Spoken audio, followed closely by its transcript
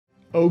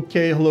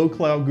Okay, hello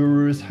Cloud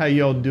Gurus, how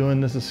y'all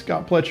doing? This is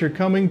Scott Pletcher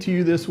coming to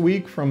you this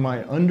week from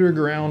my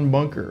underground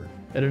bunker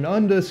at an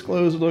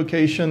undisclosed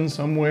location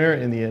somewhere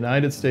in the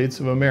United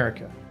States of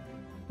America.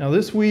 Now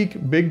this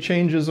week, big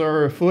changes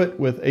are afoot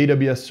with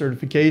AWS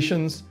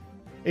certifications.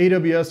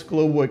 AWS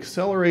Global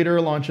Accelerator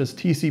launches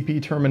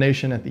TCP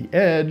termination at the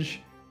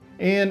edge,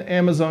 and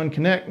Amazon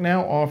Connect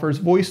now offers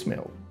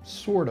voicemail,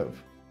 sort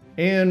of.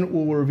 And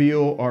we'll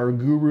reveal our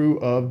Guru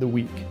of the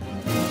Week.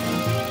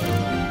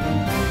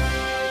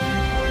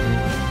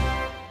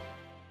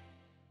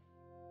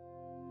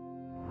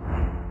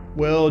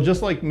 Well,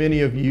 just like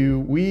many of you,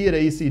 we at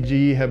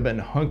ACG have been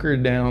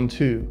hunkered down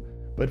too.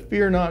 But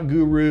fear not,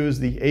 gurus,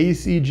 the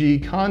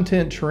ACG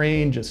content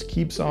train just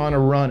keeps on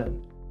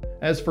a-running.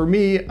 As for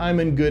me,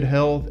 I'm in good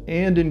health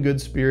and in good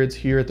spirits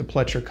here at the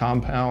Pletcher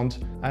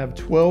compound. I have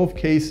 12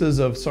 cases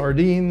of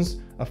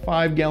sardines, a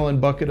 5-gallon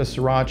bucket of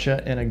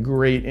sriracha, and a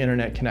great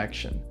internet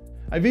connection.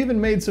 I've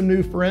even made some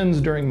new friends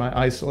during my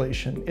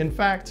isolation. In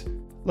fact,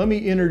 let me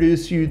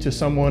introduce you to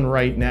someone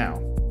right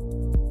now.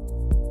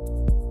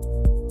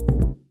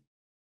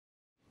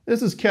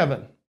 This is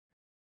Kevin.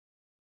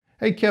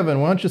 Hey Kevin,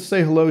 why don't you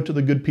say hello to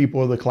the good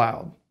people of the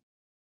cloud?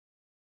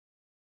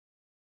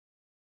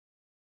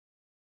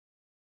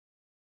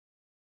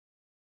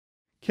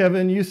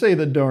 Kevin, you say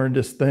the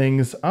darndest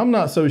things. I'm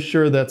not so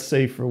sure that's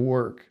safe for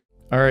work.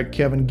 All right,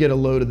 Kevin, get a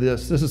load of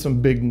this. This is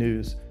some big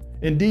news.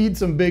 Indeed,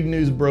 some big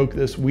news broke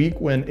this week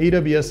when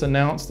AWS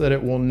announced that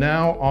it will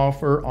now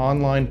offer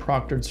online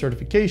proctored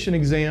certification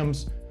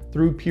exams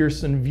through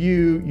Pearson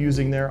VUE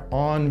using their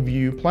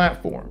OnVUE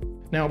platform.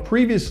 Now,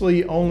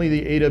 previously, only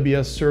the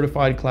AWS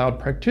Certified Cloud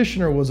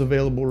Practitioner was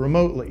available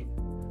remotely.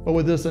 But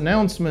with this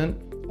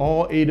announcement,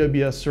 all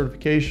AWS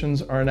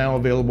certifications are now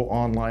available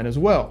online as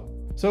well.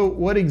 So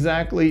what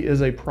exactly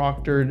is a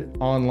proctored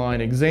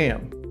online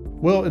exam?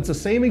 Well, it's the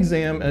same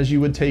exam as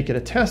you would take at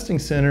a testing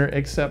center,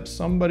 except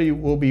somebody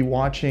will be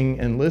watching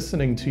and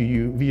listening to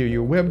you via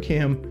your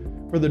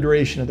webcam for the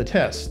duration of the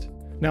test.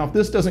 Now, if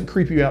this doesn't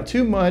creep you out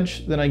too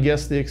much, then I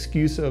guess the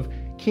excuse of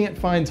can't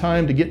find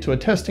time to get to a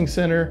testing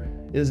center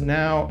is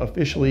now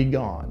officially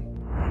gone.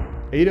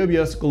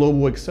 AWS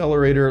Global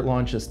Accelerator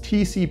launches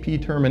TCP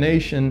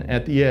termination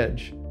at the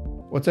edge.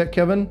 What's that,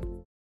 Kevin?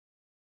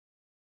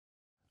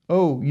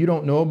 Oh, you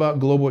don't know about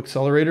Global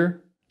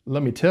Accelerator?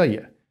 Let me tell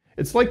you.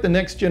 It's like the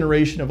next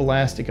generation of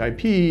Elastic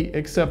IP,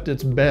 except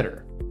it's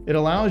better. It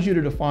allows you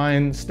to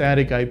define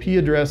static IP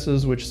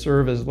addresses which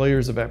serve as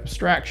layers of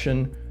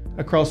abstraction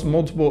across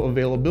multiple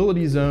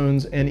availability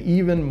zones and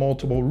even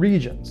multiple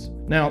regions.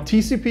 Now,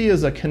 TCP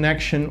is a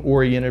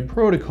connection-oriented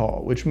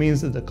protocol, which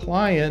means that the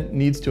client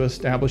needs to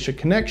establish a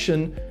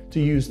connection to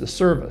use the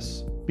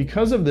service.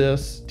 Because of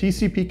this,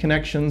 TCP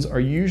connections are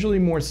usually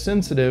more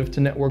sensitive to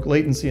network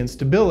latency and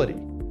stability.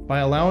 By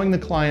allowing the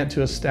client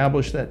to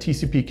establish that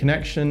TCP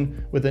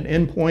connection with an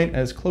endpoint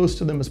as close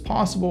to them as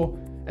possible,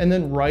 and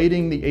then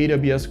writing the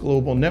AWS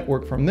Global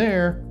Network from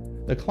there,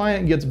 the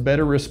client gets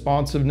better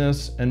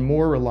responsiveness and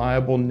more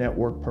reliable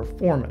network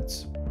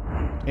performance.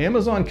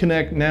 Amazon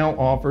Connect now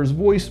offers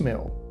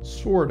voicemail,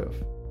 sort of.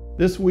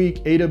 This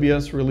week,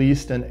 AWS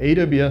released an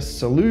AWS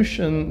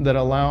solution that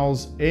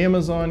allows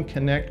Amazon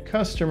Connect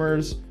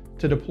customers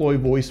to deploy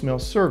voicemail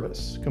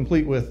service,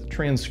 complete with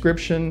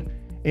transcription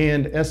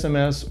and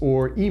SMS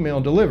or email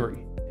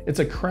delivery. It's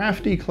a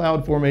crafty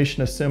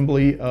CloudFormation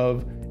assembly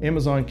of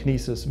Amazon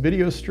Kinesis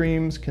video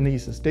streams,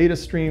 Kinesis data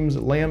streams,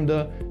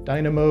 Lambda,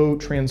 Dynamo,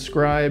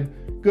 Transcribe,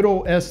 good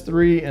old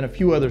S3, and a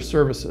few other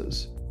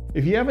services.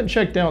 If you haven't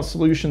checked out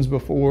solutions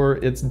before,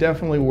 it's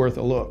definitely worth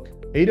a look.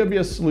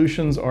 AWS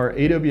solutions are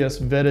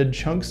AWS vetted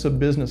chunks of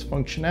business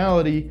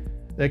functionality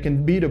that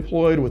can be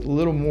deployed with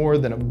little more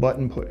than a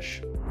button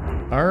push.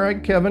 All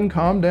right, Kevin,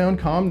 calm down,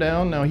 calm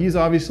down. Now he's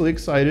obviously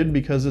excited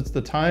because it's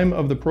the time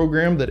of the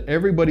program that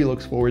everybody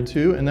looks forward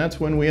to, and that's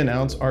when we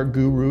announce our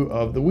Guru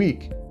of the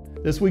Week.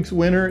 This week's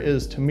winner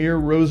is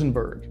Tamir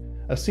Rosenberg,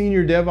 a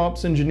senior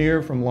DevOps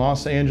engineer from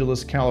Los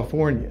Angeles,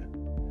 California.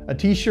 A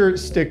t-shirt,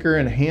 sticker,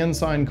 and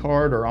hand-signed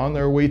card are on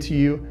their way to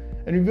you,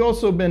 and you've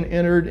also been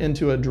entered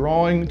into a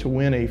drawing to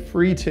win a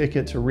free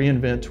ticket to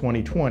reInvent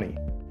 2020.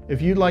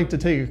 If you'd like to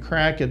take a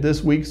crack at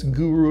this week's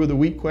Guru of the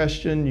Week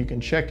question, you can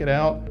check it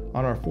out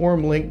on our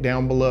forum link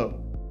down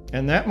below.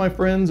 And that, my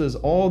friends, is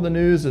all the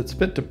news that's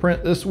fit to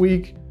print this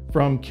week.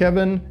 From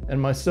Kevin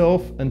and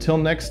myself, until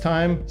next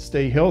time,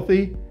 stay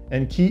healthy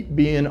and keep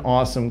being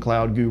awesome,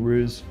 Cloud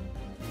Gurus.